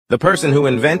The person who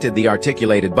invented the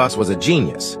articulated bus was a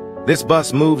genius. This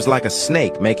bus moves like a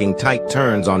snake, making tight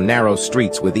turns on narrow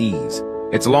streets with ease.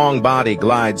 Its long body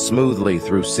glides smoothly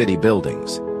through city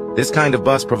buildings. This kind of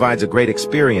bus provides a great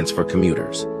experience for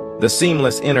commuters. The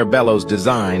seamless inner bellows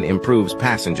design improves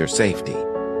passenger safety.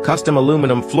 Custom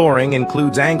aluminum flooring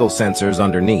includes angle sensors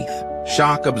underneath.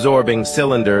 Shock-absorbing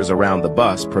cylinders around the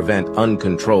bus prevent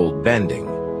uncontrolled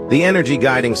bending. The energy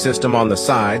guiding system on the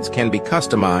sides can be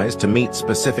customized to meet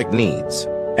specific needs.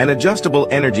 An adjustable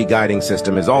energy guiding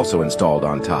system is also installed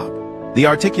on top. The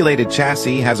articulated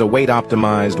chassis has a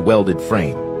weight-optimized welded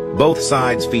frame. Both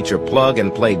sides feature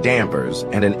plug-and-play dampers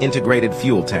and an integrated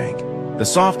fuel tank. The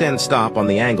soft end stop on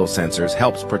the angle sensors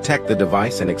helps protect the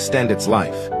device and extend its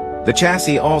life. The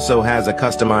chassis also has a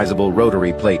customizable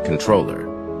rotary plate controller.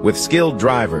 With skilled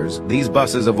drivers, these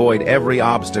buses avoid every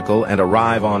obstacle and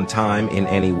arrive on time in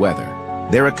any weather.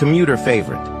 They're a commuter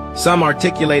favorite. Some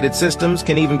articulated systems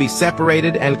can even be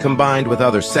separated and combined with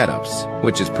other setups,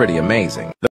 which is pretty amazing.